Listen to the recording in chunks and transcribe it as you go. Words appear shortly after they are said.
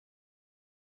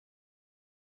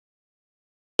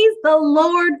the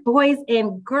Lord, boys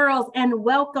and girls, and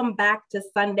welcome back to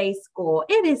Sunday School.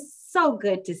 It is so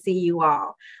good to see you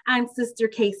all. I'm Sister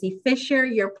Casey Fisher,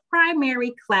 your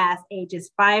primary class ages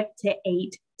 5 to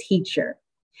 8 teacher.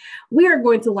 We are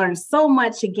going to learn so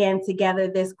much again together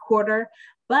this quarter,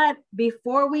 but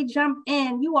before we jump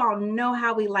in, you all know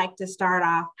how we like to start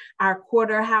off our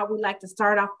quarter, how we like to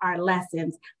start off our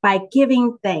lessons by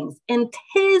giving thanks. And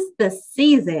 'tis the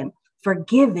season for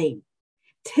giving.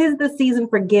 'Tis the season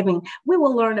for giving. We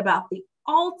will learn about the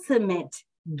ultimate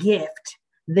gift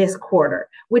this quarter,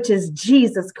 which is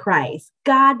Jesus Christ.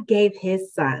 God gave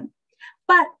his son.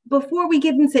 But before we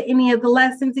get into any of the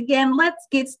lessons again, let's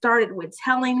get started with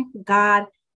telling God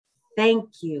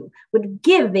thank you, with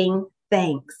giving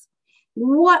thanks.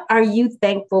 What are you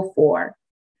thankful for?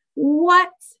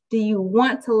 What do you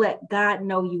want to let God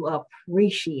know you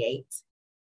appreciate?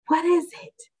 What is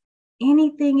it?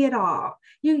 Anything at all.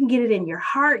 You can get it in your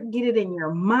heart, get it in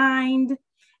your mind,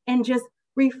 and just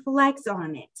reflect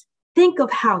on it. Think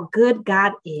of how good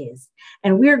God is.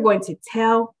 And we're going to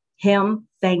tell him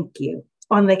thank you.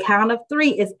 On the count of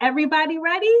 3, is everybody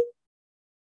ready?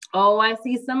 Oh, I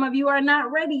see some of you are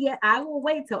not ready yet. I will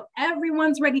wait till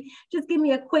everyone's ready. Just give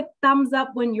me a quick thumbs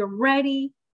up when you're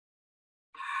ready.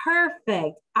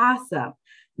 Perfect. Awesome.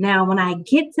 Now, when I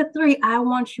get to 3, I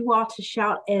want you all to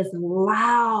shout as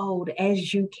loud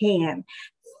as you can.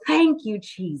 Thank you,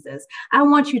 Jesus. I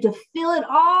want you to feel it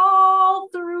all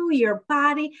through your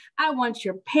body. I want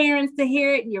your parents to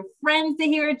hear it, your friends to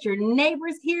hear it, your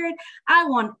neighbors hear it. I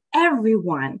want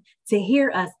everyone to hear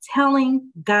us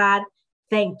telling God,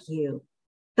 thank you.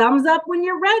 Thumbs up when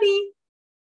you're ready.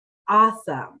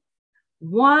 Awesome.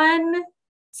 1,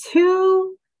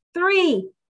 2, 3.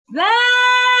 Thank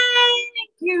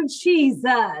you,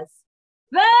 Jesus.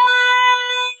 Thank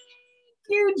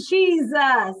you,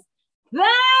 Jesus.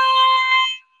 Thank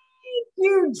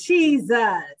you,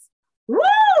 Jesus.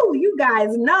 Woo! You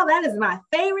guys know that is my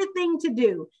favorite thing to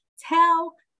do.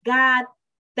 Tell God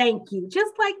thank you.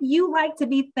 Just like you like to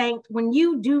be thanked when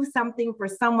you do something for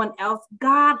someone else,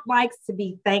 God likes to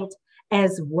be thanked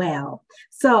as well.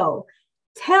 So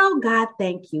tell God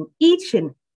thank you each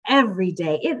and every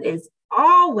day. It is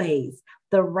always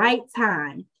the right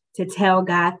time to tell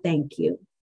God thank you.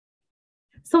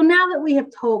 So now that we have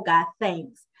told God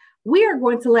thanks, we are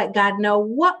going to let God know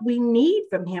what we need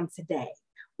from him today.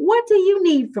 What do you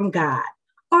need from God?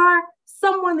 Or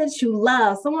someone that you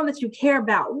love, someone that you care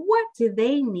about, what do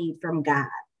they need from God?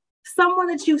 Someone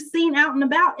that you've seen out and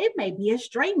about, it may be a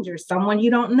stranger, someone you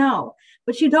don't know,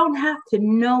 but you don't have to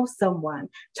know someone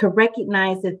to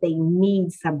recognize that they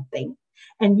need something.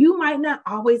 And you might not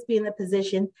always be in the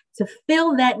position to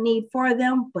fill that need for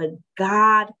them, but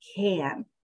God can.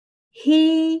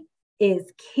 He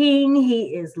is King.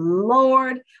 He is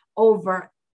Lord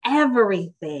over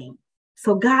everything.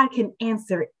 So God can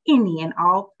answer any and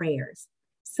all prayers.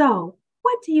 So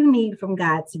what do you need from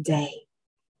God today?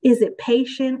 Is it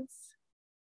patience?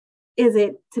 Is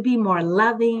it to be more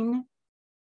loving?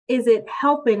 Is it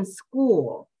help in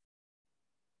school?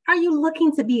 Are you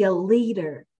looking to be a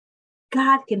leader?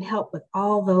 God can help with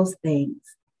all those things.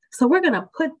 So we're going to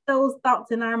put those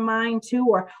thoughts in our mind too,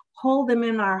 or hold them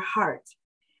in our heart.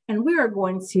 And we are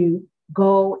going to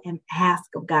go and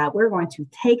ask of God. We're going to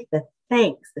take the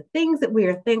thanks, the things that we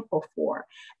are thankful for,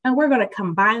 and we're going to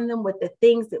combine them with the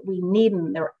things that we need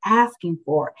and they're asking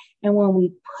for. And when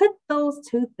we put those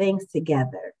two things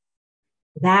together,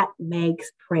 that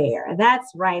makes prayer. That's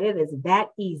right. It is that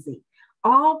easy.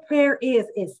 All prayer is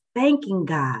thanking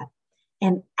God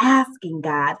and asking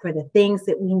God for the things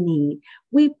that we need.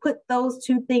 We put those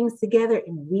two things together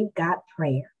and we've got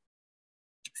prayer.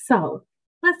 So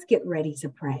let's get ready to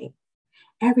pray.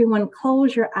 Everyone,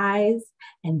 close your eyes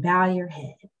and bow your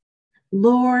head.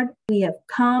 Lord, we have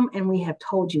come and we have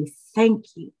told you thank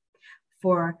you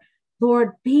for,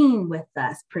 Lord, being with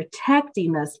us,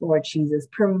 protecting us, Lord Jesus,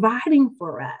 providing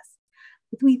for us.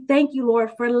 We thank you,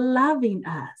 Lord, for loving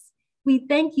us. We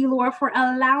thank you, Lord, for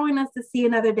allowing us to see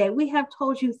another day. We have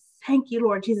told you, thank you,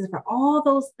 Lord Jesus, for all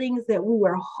those things that we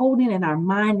were holding in our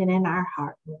mind and in our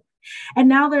heart, Lord. And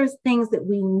now there's things that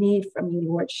we need from you,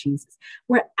 Lord Jesus.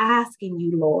 We're asking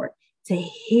you, Lord, to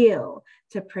heal,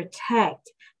 to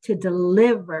protect, to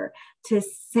deliver, to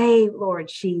save, Lord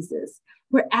Jesus.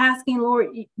 We're asking, Lord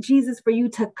Jesus, for you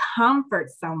to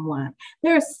comfort someone.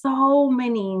 There are so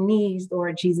many needs,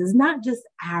 Lord Jesus, not just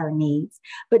our needs,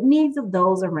 but needs of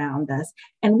those around us.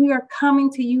 And we are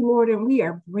coming to you, Lord, and we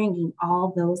are bringing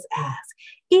all those asks,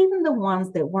 even the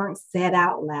ones that weren't said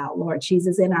out loud, Lord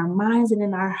Jesus, in our minds and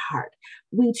in our heart.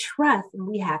 We trust and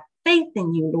we have faith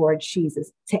in you, Lord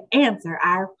Jesus, to answer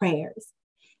our prayers.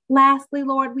 Lastly,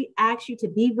 Lord, we ask you to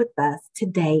be with us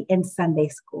today in Sunday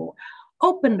school.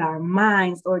 Open our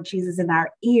minds, Lord Jesus, and our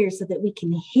ears so that we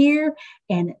can hear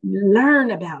and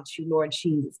learn about you, Lord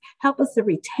Jesus. Help us to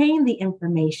retain the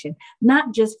information,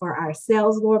 not just for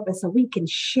ourselves, Lord, but so we can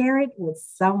share it with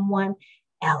someone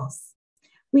else.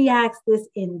 We ask this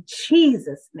in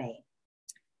Jesus' name.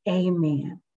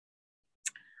 Amen.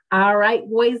 All right,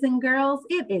 boys and girls,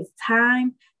 it is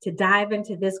time to dive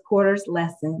into this quarter's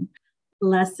lesson.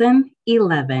 Lesson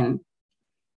 11.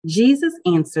 Jesus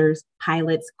answers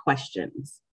Pilate's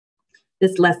questions.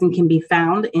 This lesson can be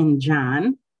found in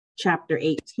John chapter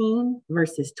 18,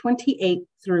 verses 28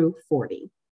 through 40.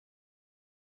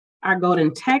 Our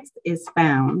golden text is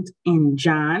found in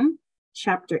John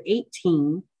chapter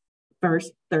 18,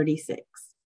 verse 36.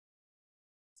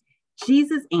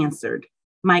 Jesus answered,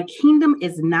 "My kingdom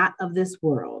is not of this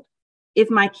world. If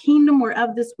my kingdom were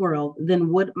of this world, then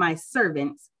would my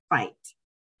servants fight."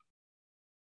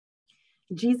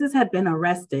 Jesus had been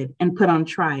arrested and put on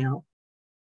trial.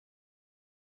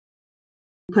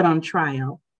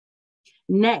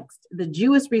 Next, the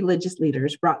Jewish religious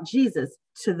leaders brought Jesus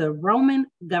to the Roman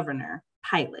governor,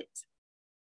 Pilate.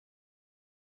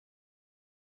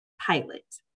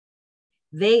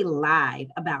 They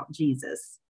lied about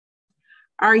Jesus.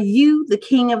 "Are you the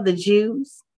king of the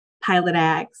Jews?" Pilate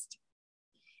asked.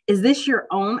 "Is this your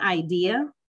own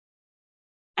idea?"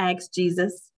 asked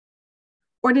Jesus.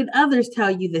 "Or did others tell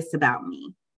you this about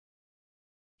me?"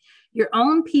 "Your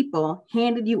own people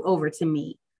handed you over to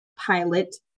me,"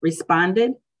 Pilate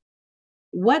responded.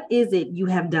 "What is it you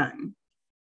have done?"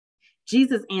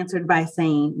 Jesus answered by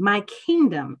saying, "My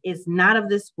kingdom is not of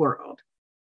this world.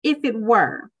 If it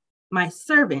were, my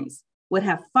servants would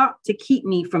have fought to keep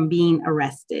me from being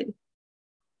arrested."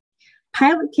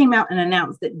 Pilate came out and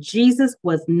announced that Jesus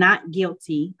was not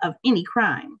guilty of any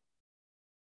crime.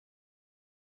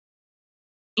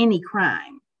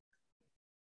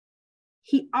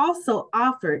 He also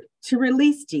offered to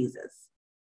release Jesus,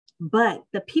 but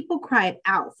the people cried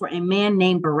out for a man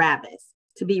named Barabbas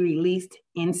to be released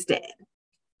instead.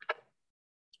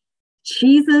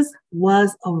 Jesus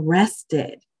was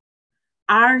arrested.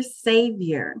 Our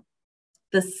Savior,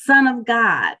 the Son of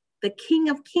God, the King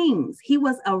of Kings, he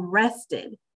was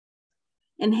arrested.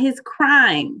 And his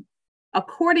crime,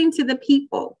 according to the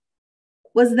people,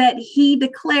 was that he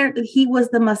declared that he was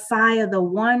the Messiah, the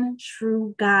one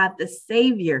true God, the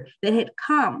Savior that had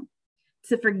come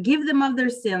to forgive them of their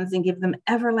sins and give them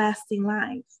everlasting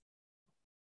life.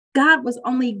 God was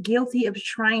only guilty of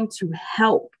trying to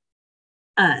help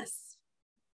us,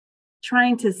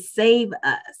 trying to save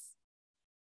us.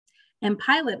 And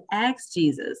Pilate asked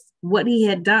Jesus what he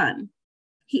had done.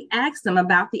 He asked him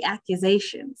about the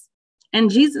accusations.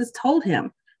 And Jesus told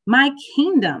him, "My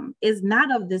kingdom is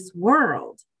not of this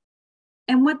world."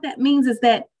 And what that means is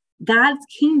that God's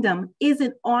kingdom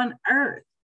isn't on earth.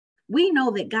 We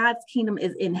know that God's kingdom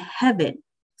is in heaven.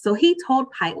 So he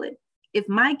told Pilate, "If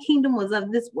my kingdom was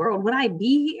of this world, would I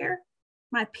be here?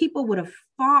 My people would have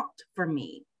fought for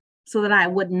me so that I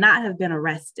would not have been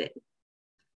arrested."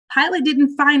 Pilate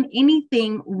didn't find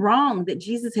anything wrong that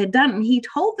Jesus had done. And he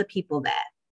told the people that.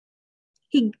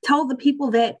 He told the people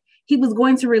that he was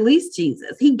going to release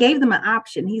Jesus. He gave them an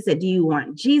option. He said, "Do you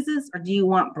want Jesus or do you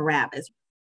want Barabbas?"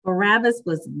 Barabbas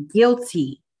was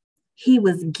guilty. He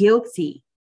was guilty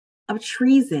of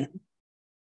treason.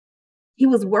 He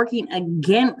was working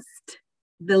against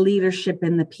the leadership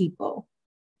and the people.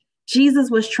 Jesus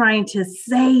was trying to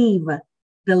save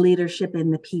the leadership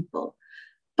and the people.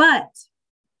 But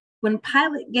when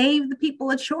Pilate gave the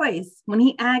people a choice, when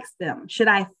he asked them, "Should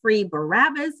I free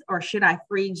Barabbas or should I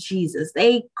free Jesus?"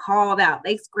 they called out,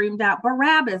 they screamed out,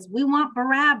 "Barabbas, we want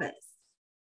Barabbas."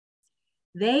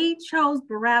 They chose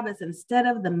Barabbas instead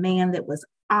of the man that was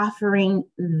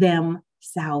offering them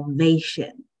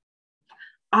salvation,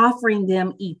 offering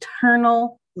them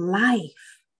eternal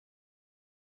life.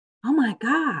 Oh my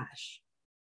gosh.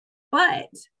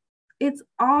 But it's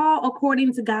all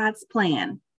according to God's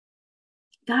plan.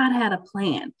 God had a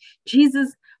plan.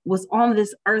 Jesus was on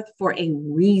this earth for a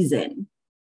reason.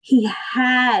 He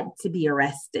had to be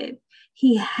arrested.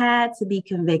 He had to be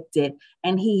convicted,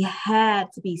 and he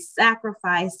had to be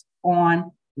sacrificed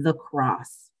on the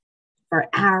cross for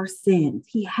our sins.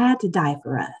 He had to die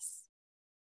for us.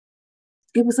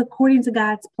 It was according to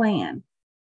God's plan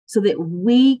so that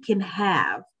we can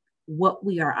have what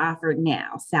we are offered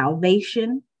now: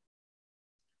 salvation,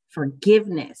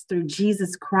 forgiveness through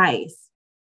Jesus Christ,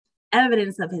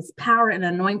 evidence of his power and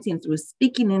anointing through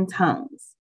speaking in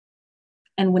tongues.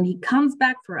 And when he comes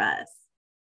back for us,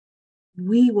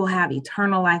 we will have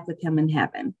eternal life with him in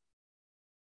heaven.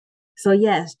 So,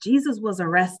 yes, Jesus was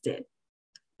arrested,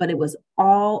 but it was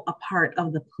all a part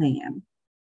of the plan.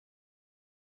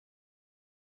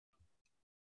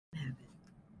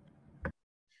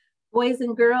 Boys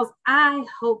and girls, I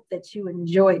hope that you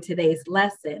enjoyed today's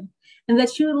lesson and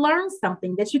that you learned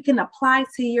something that you can apply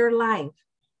to your life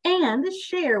and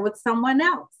share with someone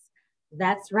else.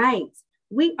 That's right.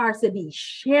 We are to be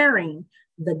sharing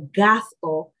the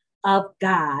gospel of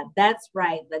God. That's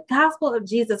right. The gospel of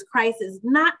Jesus Christ is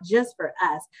not just for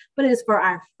us, but it is for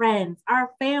our friends, our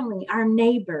family, our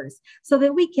neighbors, so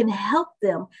that we can help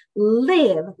them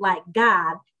live like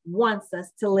God wants us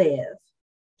to live.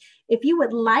 If you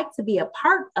would like to be a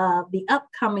part of the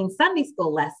upcoming Sunday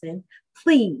school lesson,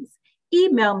 please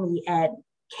email me at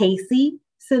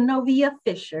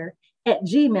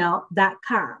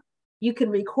CaseySynoviaFisher@gmail.com. You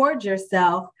can record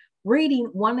yourself reading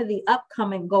one of the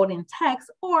upcoming golden texts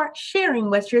or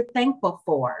sharing what you're thankful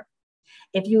for.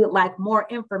 If you would like more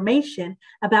information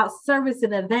about service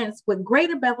and events with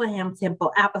Greater Bethlehem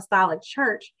Temple Apostolic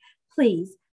Church,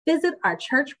 please visit our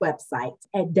church website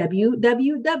at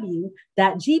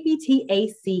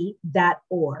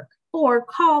www.gbtac.org or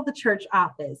call the church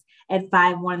office at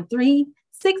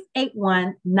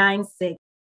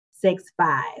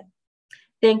 513-681-9665.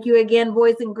 Thank you again,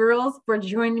 boys and girls, for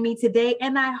joining me today,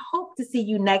 and I hope to see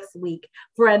you next week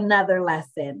for another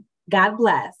lesson. God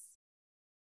bless.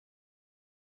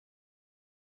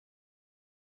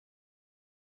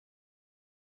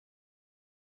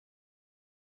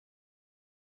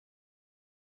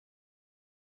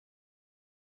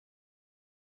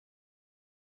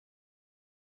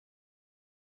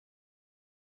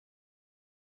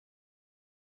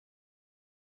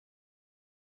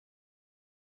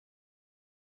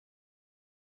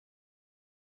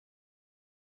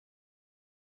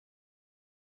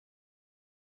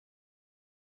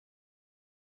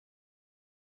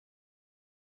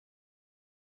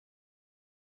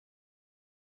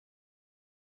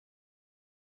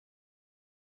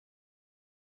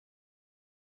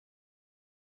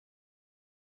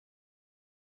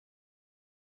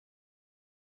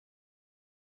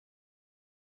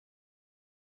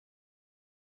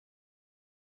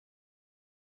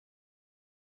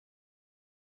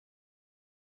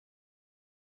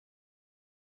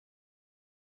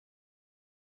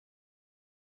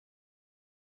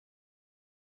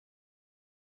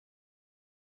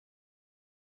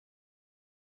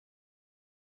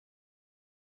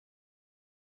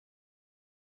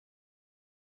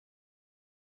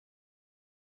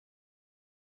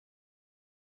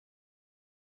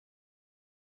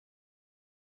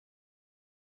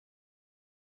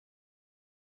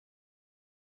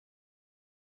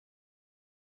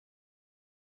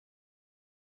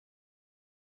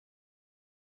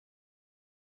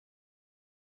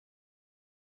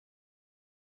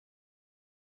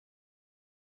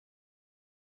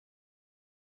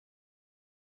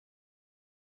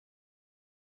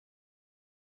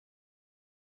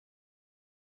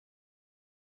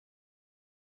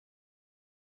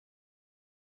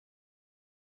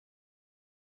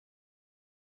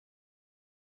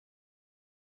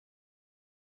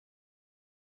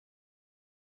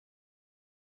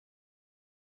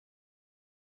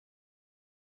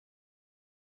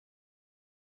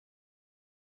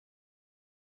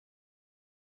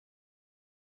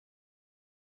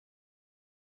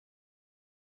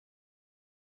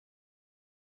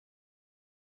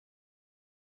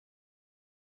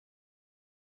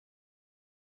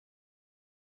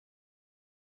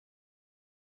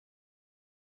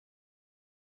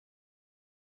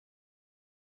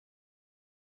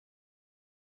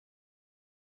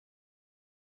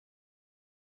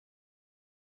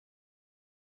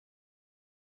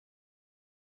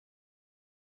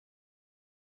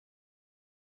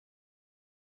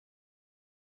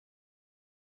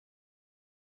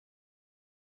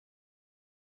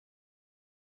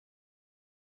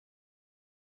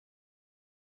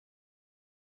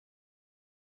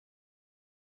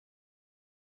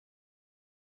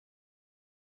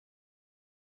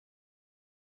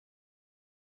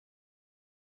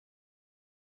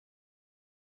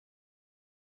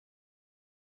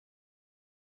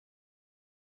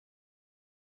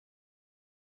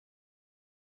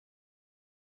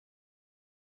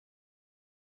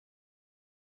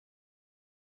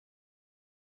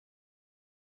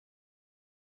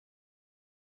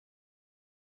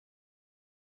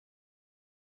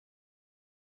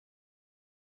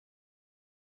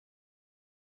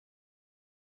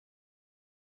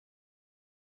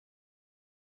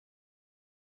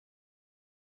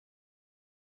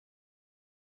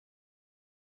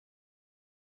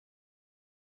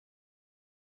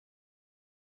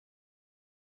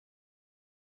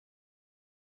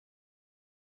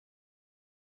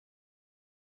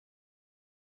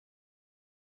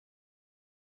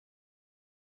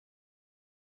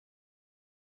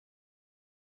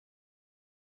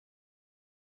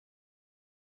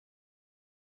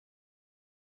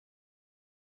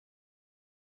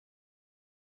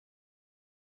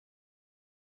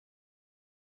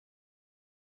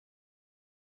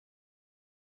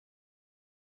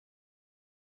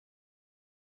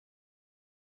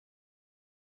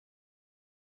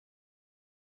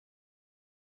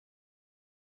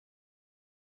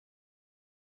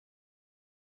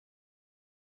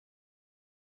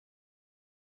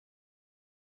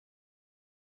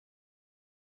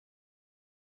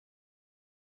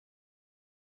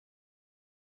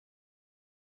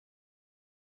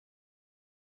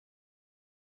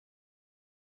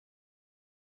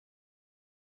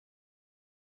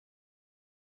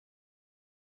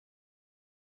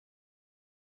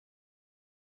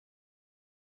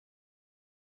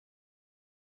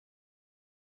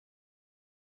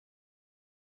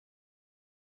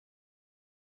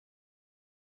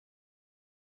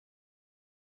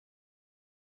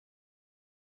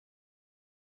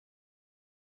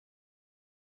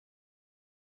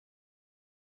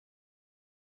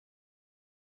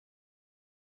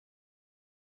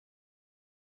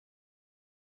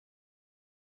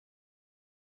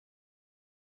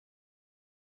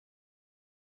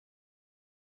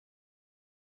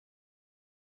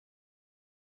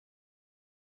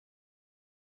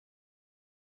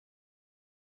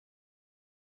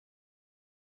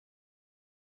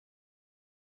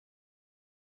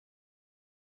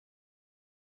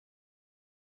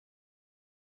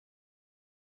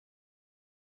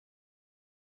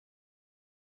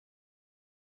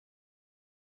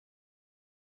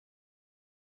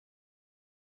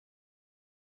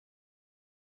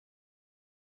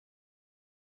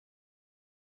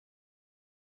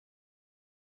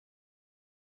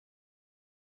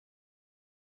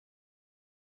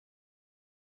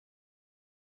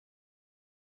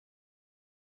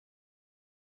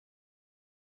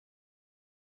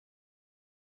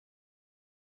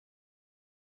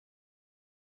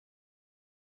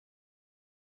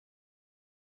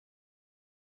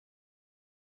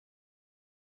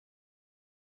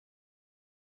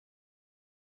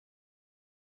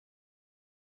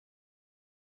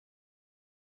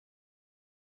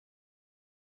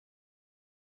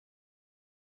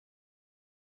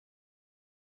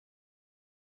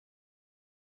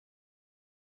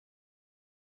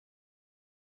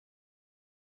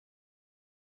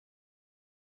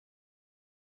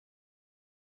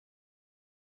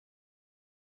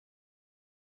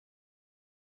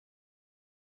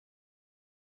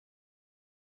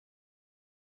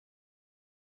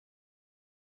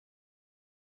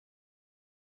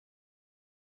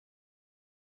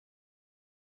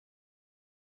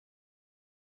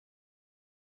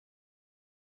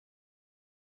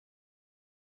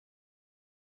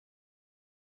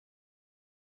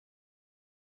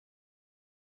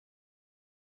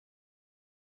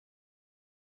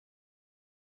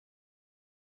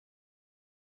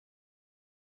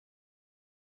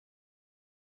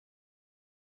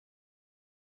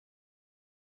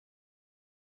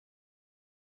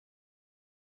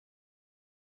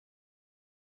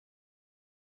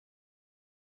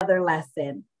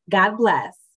 lesson. God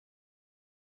bless.